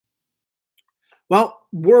Well,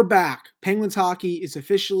 we're back. Penguins hockey is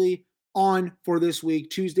officially on for this week.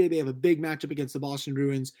 Tuesday, they have a big matchup against the Boston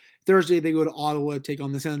Bruins. Thursday, they go to Ottawa to take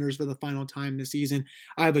on the Senators for the final time this season.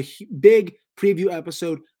 I have a big preview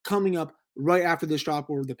episode coming up right after this drop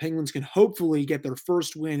where the Penguins can hopefully get their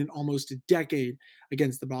first win in almost a decade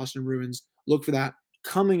against the Boston Bruins. Look for that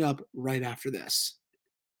coming up right after this.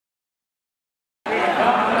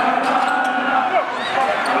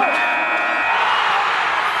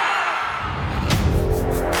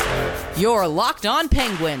 You're Locked On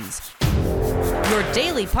Penguins, your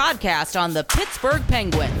daily podcast on the Pittsburgh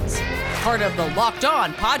Penguins, part of the Locked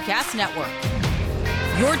On Podcast Network,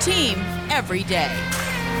 your team every day.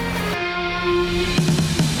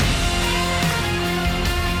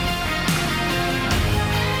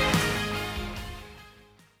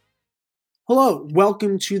 Hello,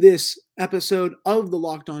 welcome to this episode of the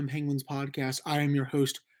Locked On Penguins podcast. I am your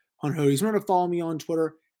host, Hunter Hodes. Remember to follow me on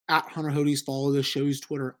Twitter at Hunter Hodes. Follow the show's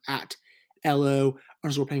Twitter at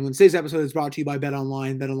LO_Penguins. Today's episode is brought to you by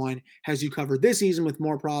BetOnline. BetOnline has you covered this season with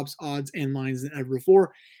more props, odds, and lines than ever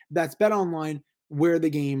before. That's BetOnline, where the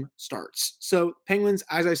game starts. So, Penguins,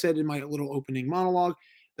 as I said in my little opening monologue,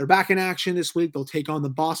 they're back in action this week. They'll take on the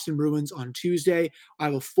Boston Bruins on Tuesday. I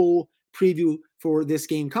have a full preview for this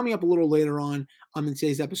game coming up a little later on in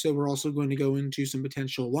today's episode. We're also going to go into some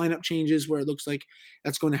potential lineup changes where it looks like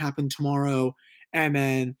that's going to happen tomorrow. And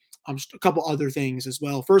then just a couple other things as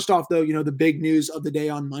well. First off, though, the big news of the day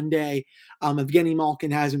on Monday, Evgeny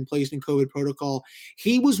Malkin has been placed in COVID protocol.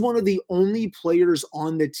 He was one of the only players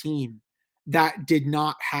on the team that did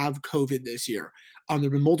not have COVID this year. There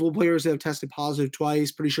have been multiple players that have tested positive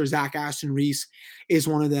twice. Pretty sure Zach Aston-Reese is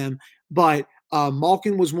one of them. But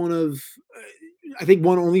Malkin was one of, I think,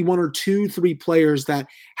 only one or two, three players that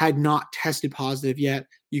had not tested positive yet.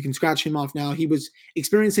 You can scratch him off now. He was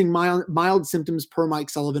experiencing mild symptoms per Mike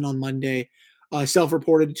Sullivan on Monday,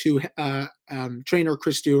 self-reported to trainer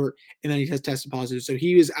Chris Stewart, and then he has tested positive. So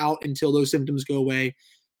he is out until those symptoms go away.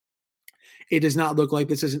 It does not look like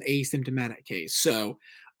this is an asymptomatic case. So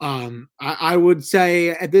I would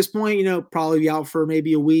say at this point, probably be out for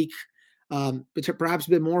maybe a week, but perhaps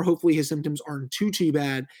a bit more. Hopefully his symptoms aren't too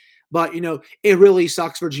bad. But, it really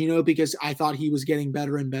sucks for Gino because I thought he was getting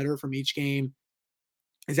better and better from each game.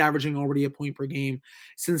 He's averaging already a point per game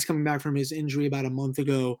since coming back from his injury about a month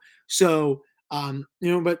ago. So,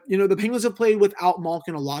 the Penguins have played without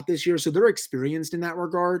Malkin a lot this year, so they're experienced in that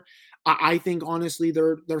regard. I think, honestly,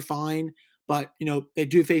 they're fine. But, they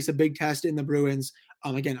do face a big test in the Bruins.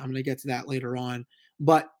 Again, I'm going to get to that later on.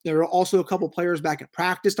 But there are also a couple players back at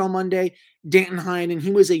practice on Monday. Danton Heinen,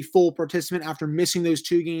 he was a full participant after missing those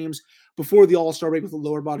 2 games before the All-Star break with a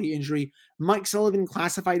lower body injury. Mike Sullivan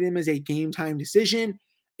classified him as a game-time decision.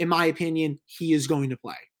 In my opinion, he is going to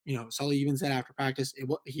play. Sully even said after practice,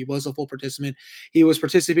 he was a full participant. He was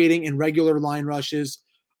participating in regular line rushes.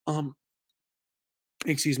 So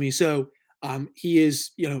he is,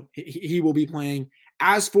 he will be playing.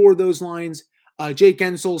 As for those lines, Jake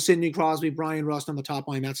Gensel, Sidney Crosby, Brian Rust on the top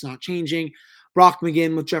line. That's not changing. Brock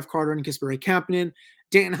McGinn with Jeff Carter and Kasperi Kapanen.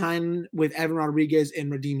 Danton Heinen with Evan Rodriguez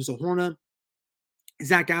and Radim Zohorna.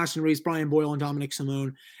 Zach Aston-Reese, Brian Boyle, and Dominic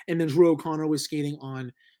Simone. And then Drew O'Connor was skating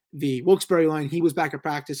on the Wilkes-Barre line. He was back at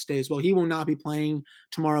practice today as well. He will not be playing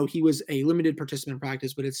tomorrow. He was a limited participant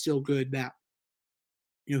practice, but it's still good that,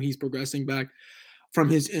 he's progressing back from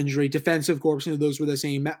his injury. Defensive corps, those were the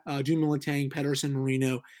same. June Militang, Pedersen,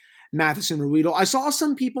 Marino, Matheson, Ruido. I saw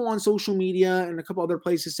some people on social media and a couple other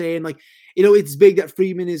places saying, it's big that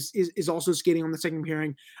Friedman is also skating on the second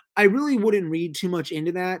pairing. I really wouldn't read too much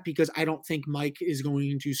into that because I don't think Mike is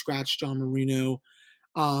going to scratch John Marino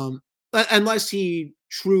unless he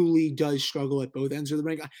truly does struggle at both ends of the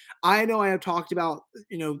rink. I know I have talked about,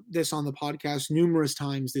 this on the podcast numerous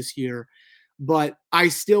times this year, but I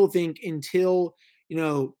still think until,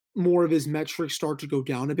 more of his metrics start to go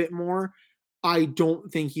down a bit more, I don't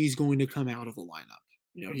think he's going to come out of the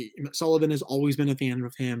lineup. Sullivan has always been a fan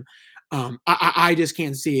of him. I just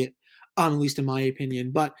can't see it, at least in my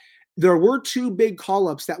opinion. But there were 2 big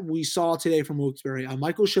call-ups that we saw today from Wilkes-Barre,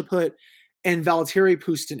 Michael Chaput and Valtteri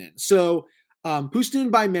Puustinen. So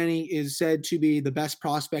Puustinen by many is said to be the best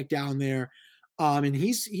prospect down there. And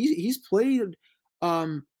he's played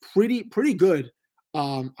pretty good.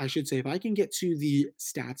 I should say, if I can get to the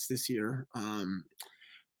stats this year,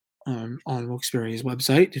 on Wilkes-Barre's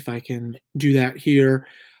website, if I can do that here.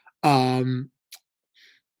 Let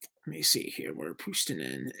me see here where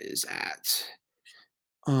Puustinen is at.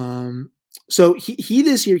 So he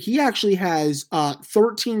this year, he actually has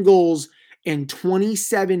 13 goals and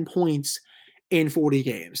 27 points in 40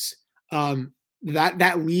 games.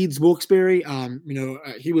 that leads Wilkes-Barre.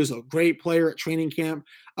 He was a great player at training camp,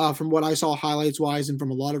 from what I saw highlights wise, and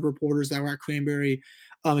from a lot of reporters that were at Cranberry,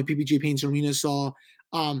 and PPG Paints Arena saw.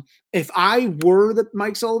 If I were the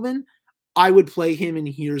Mike Sullivan, I would play him, and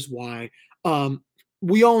here's why.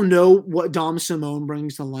 We all know what Dom Simone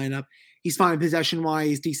brings to the lineup. He's fine possession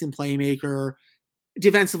wise, decent playmaker.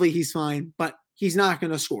 Defensively, he's fine, but he's not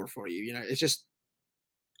going to score for you. It's just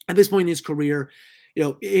at this point in his career,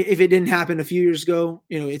 if it didn't happen a few years ago,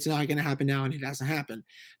 it's not going to happen now, and it hasn't happened.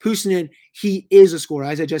 Puustinen, he is a scorer.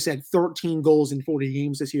 As I just said, 13 goals in 40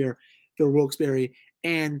 games this year for Wilkes-Barre.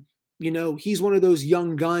 And, he's one of those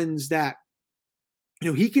young guns that,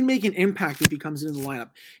 he can make an impact if he comes into the lineup.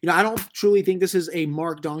 I don't truly think this is a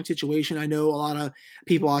Mark Dong situation. I know a lot of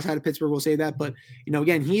people outside of Pittsburgh will say that, but,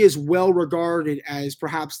 again, he is well regarded as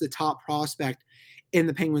perhaps the top prospect in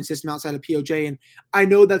the Penguin system outside of POJ. And I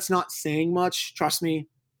know that's not saying much. Trust me,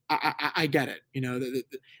 I get it. The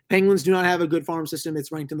Penguins do not have a good farm system.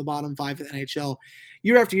 It's ranked in the bottom 5 of the NHL.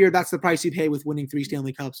 Year after year, that's the price you pay with winning 3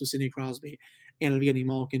 Stanley Cups with Sidney Crosby and Evgeny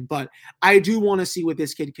Malkin. But I do want to see what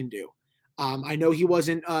this kid can do. I know he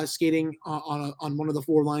wasn't skating on one of the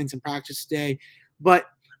 4 lines in practice today. But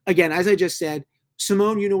again, as I just said,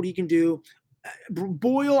 Simone, you know what he can do.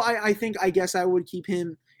 Boyle, I guess I would keep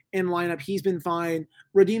him in lineup. He's been fine.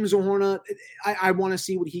 Radim Zohorna, I want to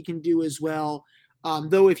see what he can do as well.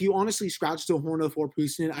 Though if you honestly scratch Zohorna for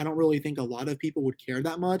Puustinen, I don't really think a lot of people would care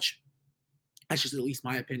that much. That's just at least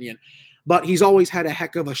my opinion. But he's always had a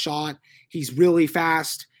heck of a shot. He's really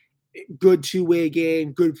fast, good two-way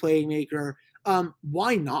game, good playmaker.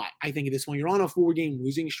 Why not? I think at this point, you're on a 4-game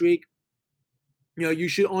losing streak. You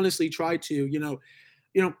should honestly try to,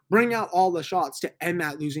 bring out all the shots to end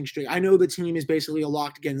that losing streak. I know the team is basically a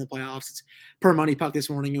lock to get in the playoffs. It's per Money Puck this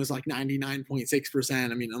morning. It was like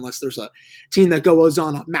 99.6%. I mean, unless there's a team that goes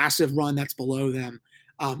on a massive run that's below them,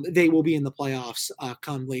 they will be in the playoffs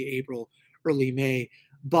come late April, early May.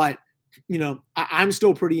 But, I'm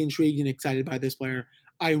still pretty intrigued and excited by this player.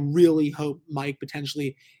 I really hope Mike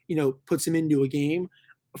potentially, puts him into a game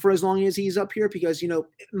for as long as he's up here because,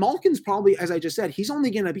 Malkin's probably, as I just said, he's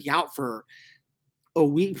only going to be out for a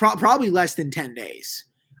week, probably less than 10 days.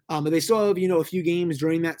 But they still have, a few games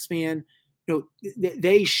during that span.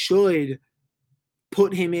 They should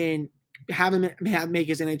put him in, have him make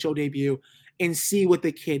his NHL debut and see what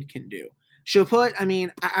the kid can do. Chaput,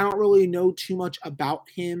 I don't really know too much about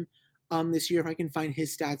him this year. If I can find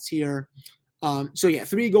his stats here.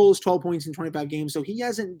 3 goals, 12 points in 25 games. So he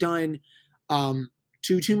hasn't done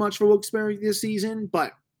too much for Wilkes-Barre this season,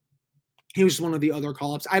 but he was one of the other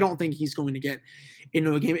call-ups. I don't think he's going to get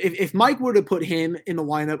into a game. If Mike were to put him in the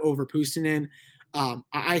lineup over Puustinen,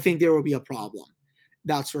 I think there would be a problem.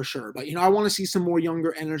 That's for sure. But, I want to see some more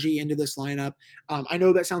younger energy into this lineup. I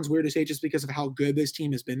know that sounds weird to say just because of how good this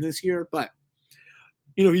team has been this year, but,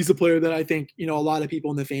 he's a player that I think, a lot of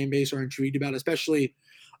people in the fan base are intrigued about, especially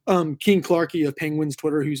King Clarkey of Penguins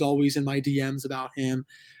Twitter, who's always in my DMs about him,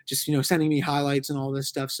 just, sending me highlights and all this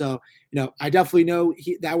stuff. So, I definitely know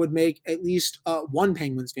that would make at least one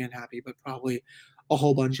Penguins fan happy, but probably a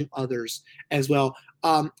whole bunch of others as well.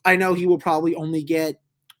 I know he will probably only get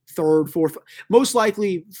 3rd, 4th, most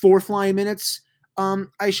likely 4th line minutes,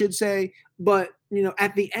 I should say. But,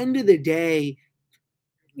 at the end of the day,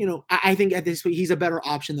 I think at this point, he's a better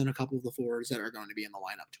option than a couple of the forwards that are going to be in the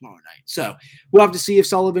lineup tomorrow night. So we'll have to see if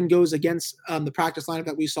Sullivan goes against the practice lineup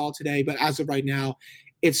that we saw today. But as of right now,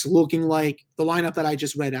 it's looking like the lineup that I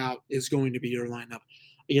just read out is going to be your lineup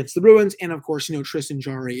against the Bruins. And of course, Tristan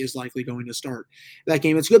Jarry is likely going to start that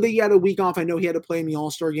game. It's good that he had a week off. I know he had to play in the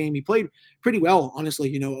All-Star game. He played pretty well,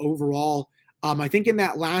 honestly, overall. I think in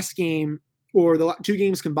that last game, or the 2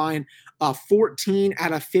 games combined, 14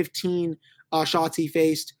 out of 15 shots he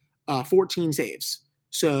faced, 14 saves.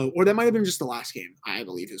 So, or that might have been just the last game, I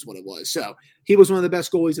believe is what it was. So he was one of the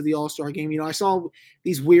best goalies of the All-Star game. I saw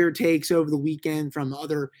these weird takes over the weekend from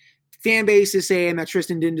other fan bases saying that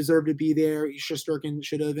Tristan didn't deserve to be there. Shesterkin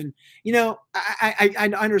should have. And,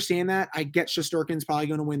 I understand that. I get Shesterkin's probably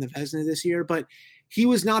going to win the Vezina this year, but he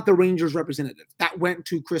was not the Rangers representative. That went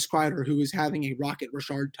to Chris Kreider, who was having a Rocket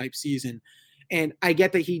Richard type season. And I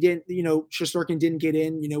get that he didn't, Shesterkin didn't get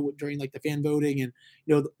in, during like the fan voting and,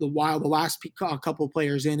 the last couple of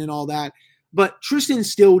players in and all that. But Tristan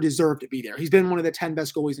still deserved to be there. He's been one of the 10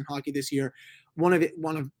 best goalies in hockey this year. One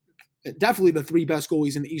of definitely the 3 best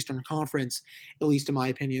goalies in the Eastern Conference, at least in my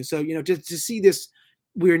opinion. So, just to see this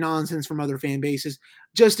weird nonsense from other fan bases,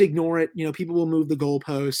 just ignore it. People will move the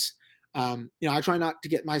goalposts. I try not to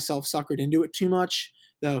get myself suckered into it too much,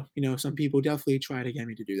 though, some people definitely try to get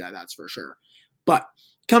me to do that. That's for sure. But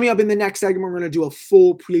Coming up in the next segment, we're going to do a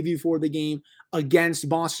full preview for the game against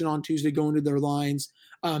Boston on Tuesday, going to their lines.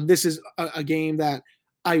 This is a game that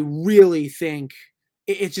I really think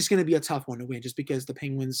it's just going to be a tough one to win, just because the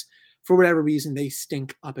Penguins, for whatever reason, they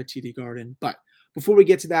stink up at TD Garden. But before we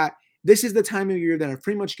get to that, this is the time of year that I've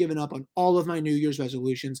pretty much given up on all of my New Year's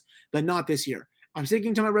resolutions, but not this year. I'm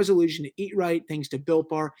sticking to my resolution to eat right thanks to Built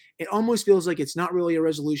Bar. It almost feels like it's not really a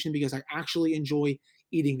resolution because I actually enjoy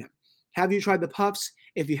eating them. Have you tried the Puffs?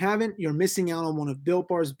 If you haven't, you're missing out on one of Built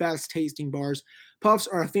Bar's best tasting bars. Puffs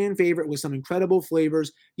are a fan favorite with some incredible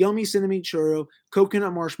flavors: yummy cinnamon churro,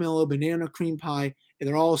 coconut marshmallow, banana cream pie, and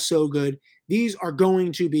they're all so good. These are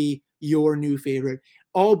going to be your new favorite.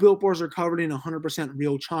 All Built Bars are covered in 100%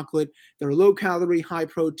 real chocolate. They're low calorie, high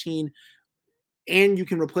protein, and you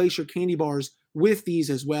can replace your candy bars with these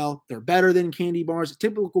as well. They're better than candy bars. A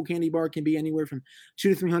typical candy bar can be anywhere from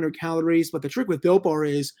 200 to 300 calories, but the trick with Built Bar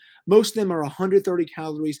is most of them are 130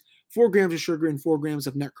 calories, 4 grams of sugar, and 4 grams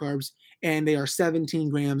of net carbs, and they are 17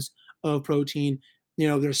 grams of protein.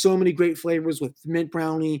 There's so many great flavors with mint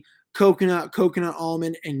brownie, coconut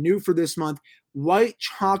almond, and new for this month, white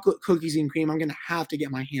chocolate cookies and cream. I'm going to have to get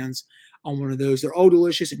my hands on one of those. They're all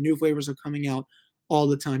delicious, and new flavors are coming out all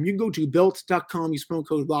the time. You can go to built.com, use promo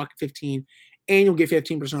code LOCK15, and you'll get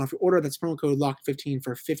 15% off your order. That's promo code LOCK15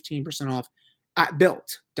 for 15% off at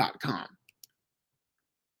built.com.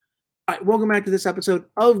 All right, welcome back to this episode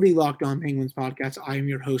of the Locked On Penguins podcast. I am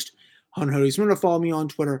your host, Hunter Hodes. Remember to follow me on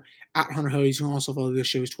Twitter at Hunter Hodes. You can also follow the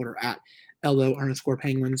show's Twitter at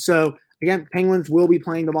LO_Penguins. So, again, Penguins will be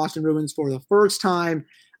playing the Boston Bruins for the first time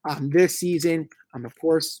this season. Of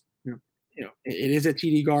course, it is at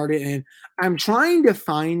TD Garden, and I'm trying to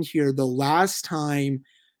find here the last time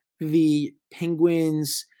the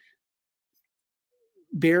Penguins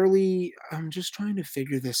I'm just trying to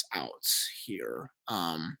figure this out here.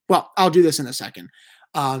 Well, I'll do this in a second.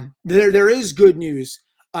 There is good news,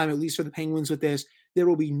 at least for the Penguins with this. There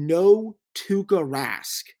will be no Tuukka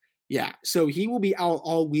Rask. Yeah, so he will be out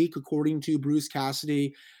all week, according to Bruce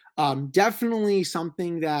Cassidy. Definitely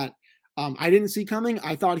something that I didn't see coming.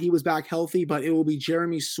 I thought he was back healthy, but it will be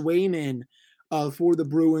Jeremy Swayman for the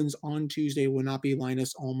Bruins on Tuesday. Will not be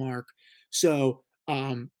Linus Ullmark. So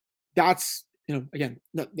that's again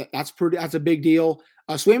that's a big deal.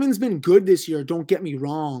 Swayman's been good this year. Don't get me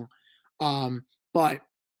wrong, but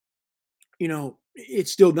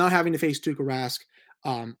it's still not having to face Tuukka Rask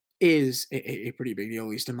is a pretty big deal, at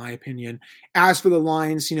least in my opinion. As for the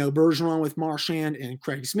lines, Bergeron with Marchand and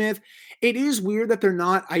Craig Smith, it is weird that they're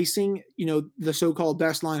not icing, the so-called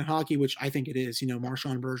best line in hockey, which I think it is,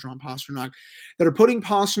 Marchand, Bergeron, Pastrnak, that are putting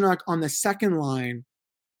Pastrnak on the second line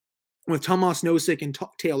with Tomas Nosek and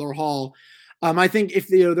Taylor Hall. I think if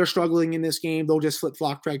they're struggling in this game, they'll just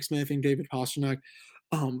flip-flop Craig Smith and David Pastrnak.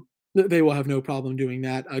 They will have no problem doing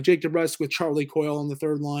that. Jake DeBrusk with Charlie Coyle on the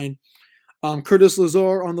third line. Curtis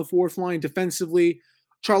Lazar on the fourth line defensively.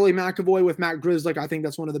 Charlie McAvoy with Matt Grzelcyk. I think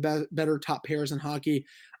that's one of the better top pairs in hockey.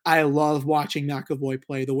 I love watching McAvoy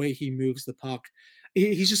play, the way he moves the puck.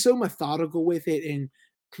 He's just so methodical with it, and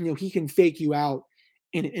he can fake you out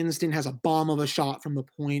in an instant, has a bomb of a shot from the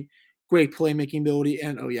point, great playmaking ability,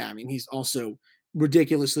 and he's also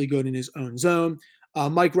ridiculously good in his own zone.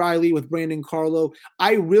 Mike Riley with Brandon Carlo.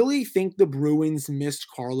 I really think the Bruins missed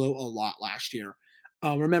Carlo a lot last year.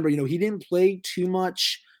 Remember, he didn't play too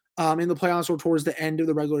much in the playoffs or towards the end of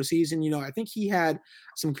the regular season. I think he had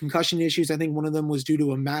some concussion issues. I think one of them was due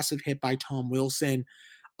to a massive hit by Tom Wilson.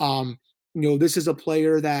 This is a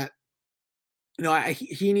player that,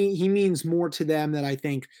 he means more to them than I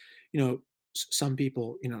think, some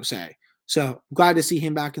people, say. So I'm glad to see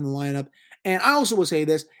him back in the lineup. And I also will say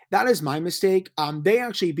this, that is my mistake. They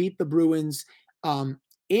actually beat the Bruins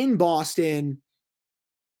in Boston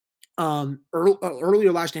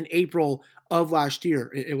earlier in April of last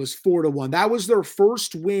year. It was 4-1. That was their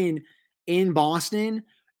first win in Boston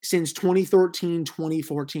since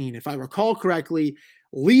 2013-2014. If I recall correctly,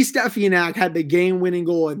 Lee Stempniak had the game-winning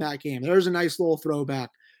goal in that game. There's a nice little throwback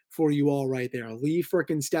for you all right there. Lee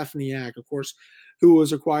frickin' Stempniak, of course, who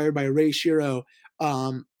was acquired by Ray Shero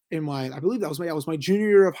I believe that was my junior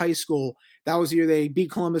year of high school. That was the year they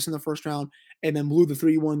beat Columbus in the first round and then blew the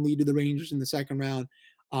 3-1 lead to the Rangers in the second round.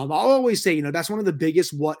 I'll always say, that's one of the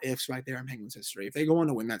biggest what ifs right there in Penguins history. If they go on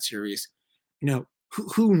to win that series,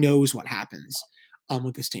 who knows what happens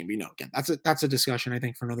with this team? Again, that's a discussion I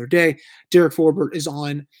think for another day. Derek Forbort is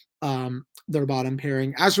on their bottom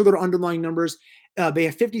pairing. As for their underlying numbers, they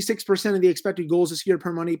have 56% of the expected goals this year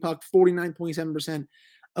per money puck, 49.7%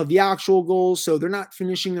 of the actual goals. So they're not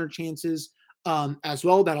finishing their chances as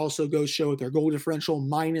well. That also goes show with their goal differential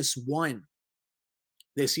 -1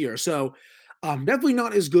 this year. So Definitely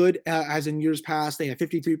not as good as in years past. They had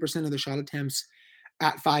 53% of the shot attempts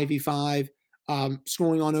at 5v5,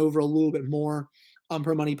 scoring on over a little bit more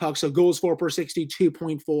per money puck. So goals for per 60,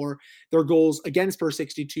 2.4. Their goals against per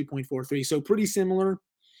 60, 2.43. So pretty similar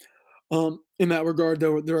in that regard.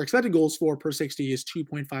 Their expected goals for per 60 is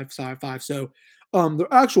 2.555. So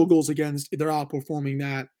their actual goals against, they're outperforming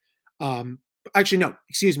that. Actually, no,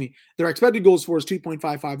 excuse me. Their expected goals for is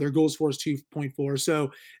 2.55. Their goals for is 2.4.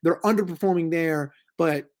 So they're underperforming there,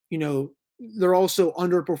 but they're also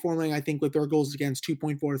underperforming, I think, with their goals against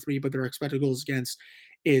 2.43, but their expected goals against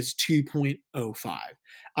is 2.05.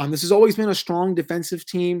 This has always been a strong defensive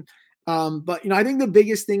team. But I think the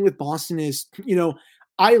biggest thing with Boston is,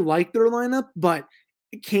 I like their lineup, but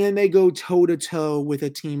can they go toe to toe with a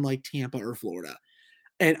team like Tampa or Florida?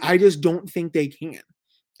 And I just don't think they can.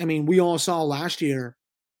 I mean, we all saw last year,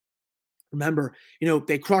 remember,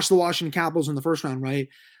 they crushed the Washington Capitals in the first round, right?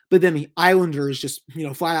 But then the Islanders just,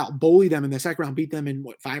 flat out bullied them in the second round, beat them in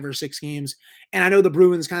 5 or 6 games. And I know the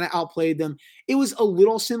Bruins kind of outplayed them. It was a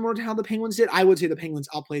little similar to how the Penguins did. I would say the Penguins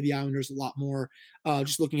outplayed the Islanders a lot more,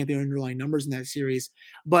 just looking at the underlying numbers in that series.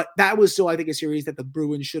 But that was still, I think, a series that the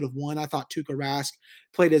Bruins should have won. I thought Tuukka Rask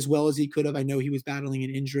played as well as he could have. I know he was battling an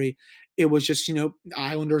injury. It was just, the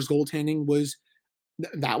Islanders goaltending was,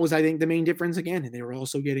 that was, I think, the main difference again. And they were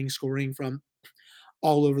also getting scoring from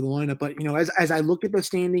all over the lineup. But, as I look at the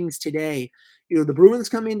standings today, the Bruins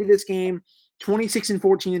come into this game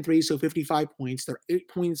 26-14-3, so 55 points. They're 8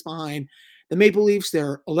 points behind the Maple Leafs.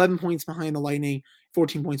 They're 11 points behind the Lightning,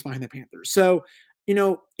 14 points behind the Panthers. So,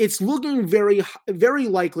 it's looking very, very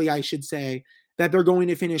likely, I should say, that they're going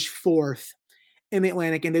to finish 4th in the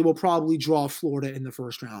Atlantic, and they will probably draw Florida in the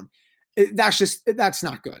first round. That's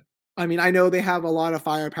not good. I mean, I know they have a lot of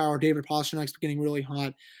firepower. David Pastrnak's getting really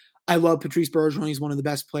hot. I love Patrice Bergeron. He's one of the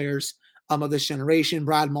best players of this generation.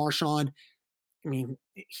 Brad Marchand, I mean,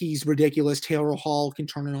 he's ridiculous. Taylor Hall can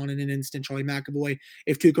turn it on in an instant. Charlie McAvoy.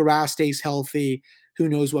 If Tuukka Rask stays healthy, who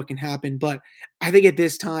knows what can happen. But I think at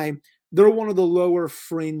this time, they're one of the lower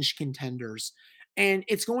fringe contenders. And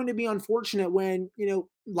it's going to be unfortunate when,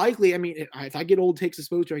 likely, I mean, if I get old takes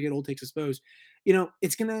exposed or I get old takes exposed,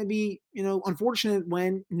 it's going to be, unfortunate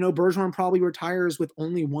when, Bergeron probably retires with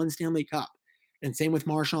only one Stanley Cup. And same with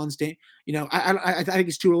Marchand's day. I think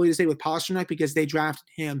it's too early to say with Pastrnak because they drafted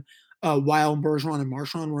him while Bergeron and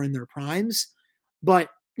Marchand were in their primes. But,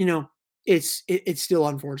 it's still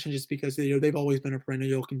unfortunate just because they've always been a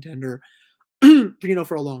perennial contender,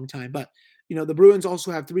 for a long time. But, the Bruins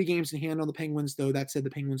also have 3 games in hand on the Penguins, though. That said, the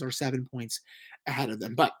Penguins are 7 points ahead of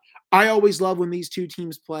them. But I always love when these two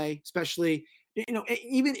teams play, especially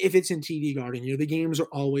even if it's in TD Garden, the games are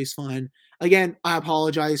always fun. Again, I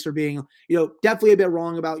apologize for being, definitely a bit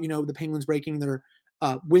wrong about, the Penguins breaking their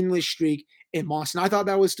winless streak in Boston. I thought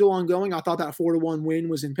that was still ongoing. I thought that 4-1 win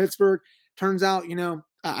was in Pittsburgh. Turns out,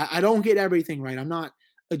 I don't get everything right. I'm not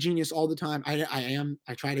a genius all the time. I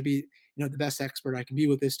try to be, the best expert I can be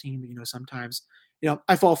with this team. Sometimes,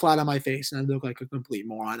 I fall flat on my face and I look like a complete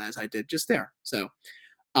moron as I did just there. So,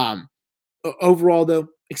 overall, though,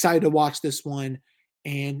 excited to watch this one,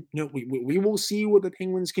 and we will see what the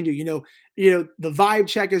Penguins can do. The vibe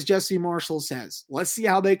check, as Jesse Marshall says. Let's see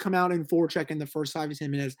how they come out in forecheck in the first 5 to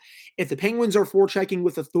 10 minutes. If the Penguins are forechecking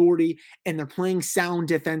with authority and they're playing sound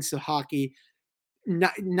defensive hockey,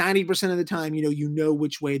 90% of the time,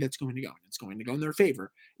 which way that's going to go. It's going to go in their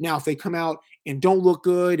favor. Now, if they come out and don't look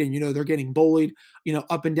good and, they're getting bullied,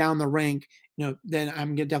 up and down the rank, then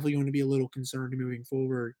I'm definitely going to be a little concerned moving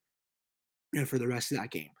forward for the rest of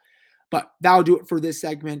that game. But that'll do it for this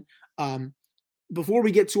segment. Before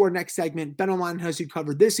we get to our next segment, BetOnline has you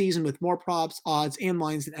covered this season with more props, odds, and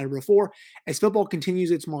lines than ever before as football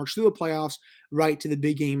continues its march through the playoffs right to the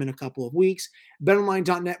big game in a couple of weeks.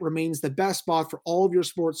 BetOnline.net remains the best spot for all of your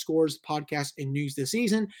sports scores, podcasts, and news this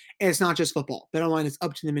season. And it's not just football. BetOnline is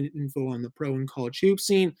up-to-the-minute info on the pro and college hoop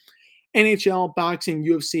scene, NHL, boxing,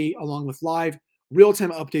 UFC, along with live,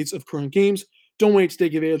 real-time updates of current games. Don't wait to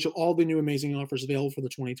take advantage of all the new amazing offers available for the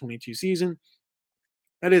 2022 season.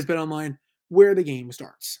 That is BetOnline, where the game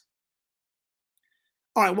starts.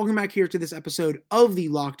 All right, welcome back here to this episode of the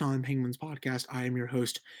Locked On Penguins podcast. I am your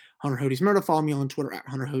host, Hunter Hodes. Remember to follow me on Twitter at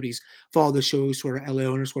Hunter Hodes. Follow the show's Twitter,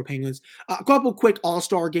 LA_Penguins. A couple quick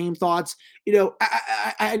All-Star game thoughts.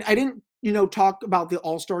 I didn't, talk about the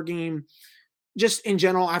All-Star game just in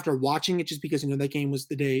general after watching it, just because, that game was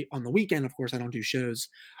the day on the weekend. Of course, I don't do shows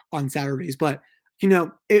on Saturdays, but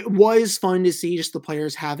it was fun to see just the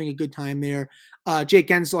players having a good time there. Jake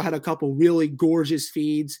Guentzel had a couple really gorgeous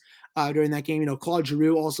feeds during that game. Claude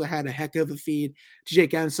Giroux also had a heck of a feed to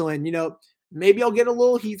Jake Guentzel. And, maybe I'll get a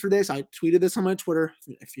little heat for this. I tweeted this on my Twitter.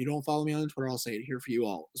 If you don't follow me on Twitter, I'll say it here for you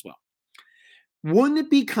all as well. Wouldn't it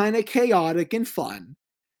be kind of chaotic and fun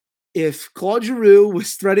if Claude Giroux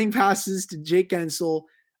was threading passes to Jake Gensel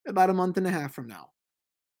about a month and a half from now?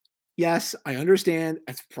 Yes, I understand.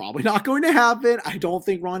 It's probably not going to happen. I don't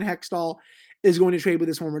think Ron Hextall is going to trade with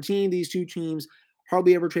his former team. These two teams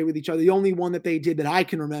hardly ever trade with each other. The only one that they did that I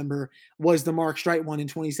can remember was the Mark Streit one in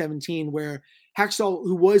 2017, where Hextall,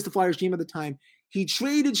 who was the Flyers GM at the time, he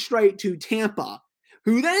traded Streit to Tampa,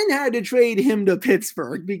 who then had to trade him to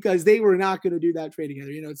Pittsburgh because they were not going to do that trade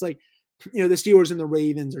together. It's like, the Steelers and the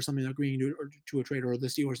Ravens or something agreeing to a trade, or the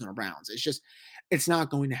Steelers and the Browns. It's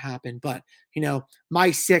not going to happen. But,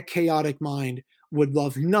 my sick, chaotic mind would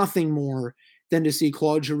love nothing more than to see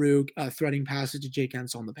Claude Giroux threading passes to Jake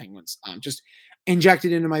Gensel on the Penguins. Just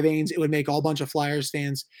injected into my veins. It would make a bunch of Flyers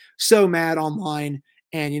fans so mad online.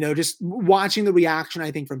 And, just watching the reaction,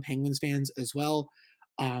 I think, from Penguins fans as well.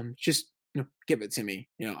 Just, give it to me.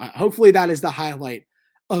 Hopefully that is the highlight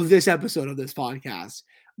of this episode of this podcast.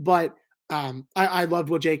 But I loved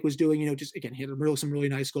what Jake was doing. Just again, he had some really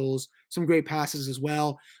nice goals, some great passes as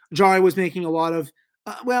well. Jarry was making a lot of,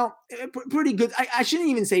 pretty good. I shouldn't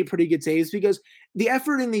even say pretty good saves, because the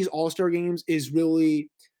effort in these All-Star games is really,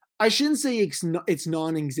 I shouldn't say it's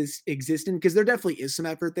non-existent, because there definitely is some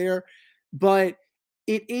effort there, but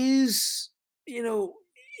it is,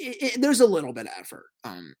 there's a little bit of effort.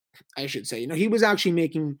 I should say, he was actually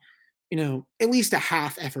making, at least a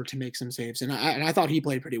half effort to make some saves, and I thought he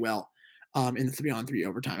played pretty well. In the 3-on-3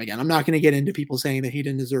 overtime. Again, I'm not going to get into people saying that he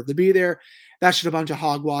didn't deserve to be there. That's just a bunch of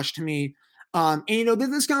hogwash to me. And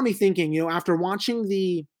this got me thinking, after watching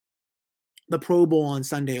the Pro Bowl on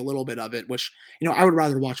Sunday, a little bit of it, which, I would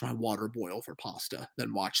rather watch my water boil for pasta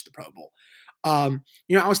than watch the Pro Bowl. I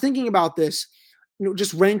was thinking about this,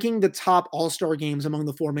 just ranking the top All-Star games among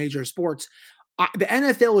the four major sports. The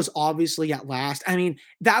NFL is obviously at last. I mean,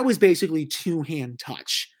 that was basically two-hand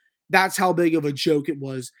touch. That's how big of a joke it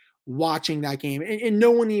was watching that game, and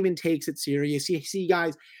no one even takes it serious. You see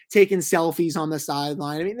guys taking selfies on the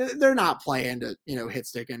sideline. I mean, they're not playing to, hit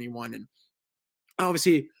stick anyone. And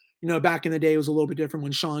obviously, back in the day, it was a little bit different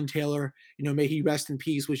when Sean Taylor, may he rest in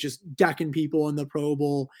peace, was just decking people in the Pro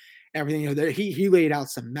Bowl, everything. He laid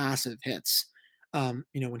out some massive hits,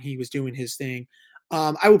 when he was doing his thing.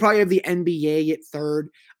 I would probably have the NBA at third.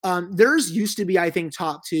 Theirs used to be, I think,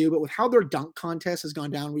 top two, but with how their dunk contest has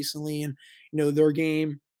gone down recently, and, their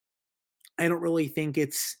game, I don't really think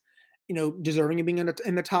it's, deserving of being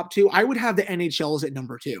in the top two. I would have the NHLs at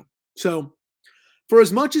number two. So for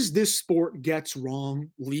as much as this sport gets wrong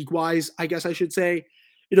league-wise, I guess I should say,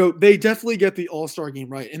 they definitely get the All-Star game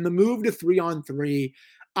right. And the move to 3-on-3,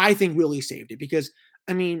 I think, really saved it, because,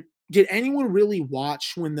 I mean, did anyone really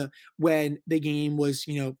watch when the game was,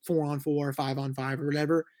 4-on-4, 5-on-5 or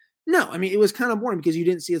whatever? No, I mean, it was kind of boring because you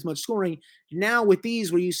didn't see as much scoring. Now with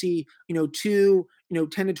these, where you see, two,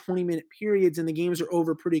 10 to 20 minute periods, and the games are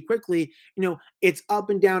over pretty quickly, it's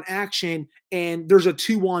up and down action, and there's a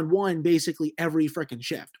 2-on-1 basically every freaking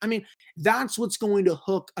shift. I mean, that's what's going to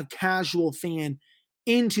hook a casual fan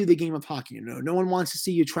into the game of hockey. No one wants to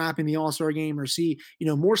see you trap in the All-Star game or see,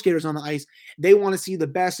 more skaters on the ice. They want to see the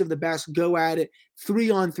best of the best go at it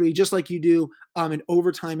 3-on-3, just like you do in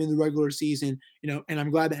overtime in the regular season, and I'm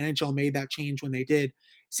glad the NHL made that change when they did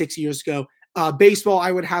 6 years ago. Baseball,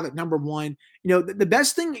 I would have it number one. The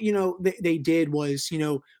best thing, they did was,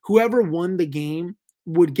 whoever won the game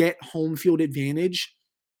would get home field advantage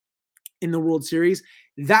in the World Series.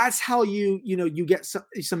 That's how you get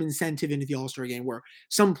some incentive into the All-Star game, where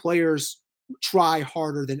some players try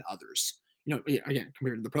harder than others, again,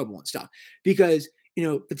 compared to the Pro Bowl and stuff, because,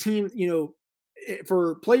 the team,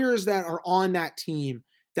 for players that are on that team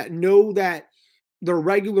that know that the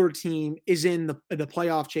regular team is in the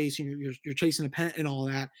playoff chase, you're chasing a pennant and all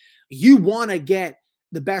that, you want to get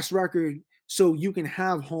the best record so you can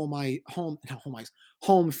have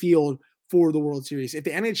home field for the World Series. If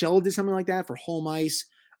the NHL did something like that for home ice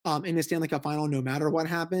in the Stanley Cup final, no matter what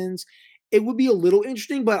happens, it would be a little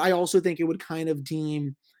interesting, but I also think it would kind of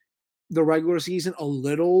deem the regular season a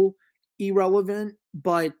little irrelevant.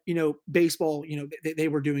 But, baseball, they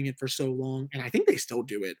were doing it for so long, and I think they still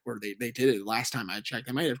do it, or they did it last time I checked.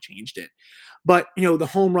 They might have changed it. But, the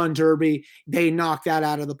home run derby, they knocked that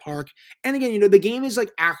out of the park. And again, the game is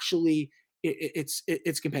like actually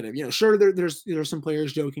it's competitive. Sure, there's some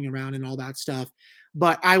players joking around and all that stuff,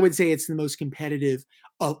 but I would say it's the most competitive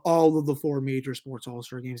of all of the four major sports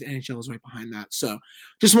All-Star games. NHL is right behind that. So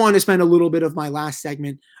just wanted to spend a little bit of my last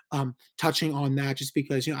segment touching on that, just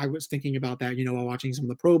because, I was thinking about that, while watching some of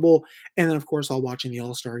the Pro Bowl, and then of course while watching the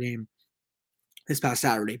All-Star game this past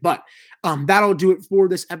Saturday. But that'll do it for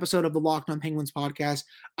this episode of the Locked On Penguins podcast.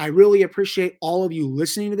 I really appreciate all of you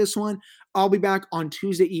listening to this one. I'll be back on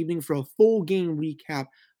Tuesday evening for a full game recap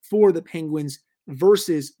for the Penguins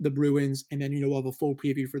versus the Bruins. And then, we'll have a full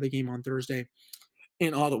preview for the game on Thursday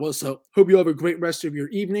in Ottawa. So hope you have a great rest of your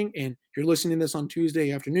evening. And if you're listening to this on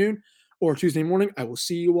Tuesday afternoon or Tuesday morning, I will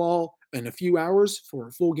see you all in a few hours for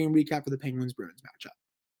a full game recap for the Penguins-Bruins matchup.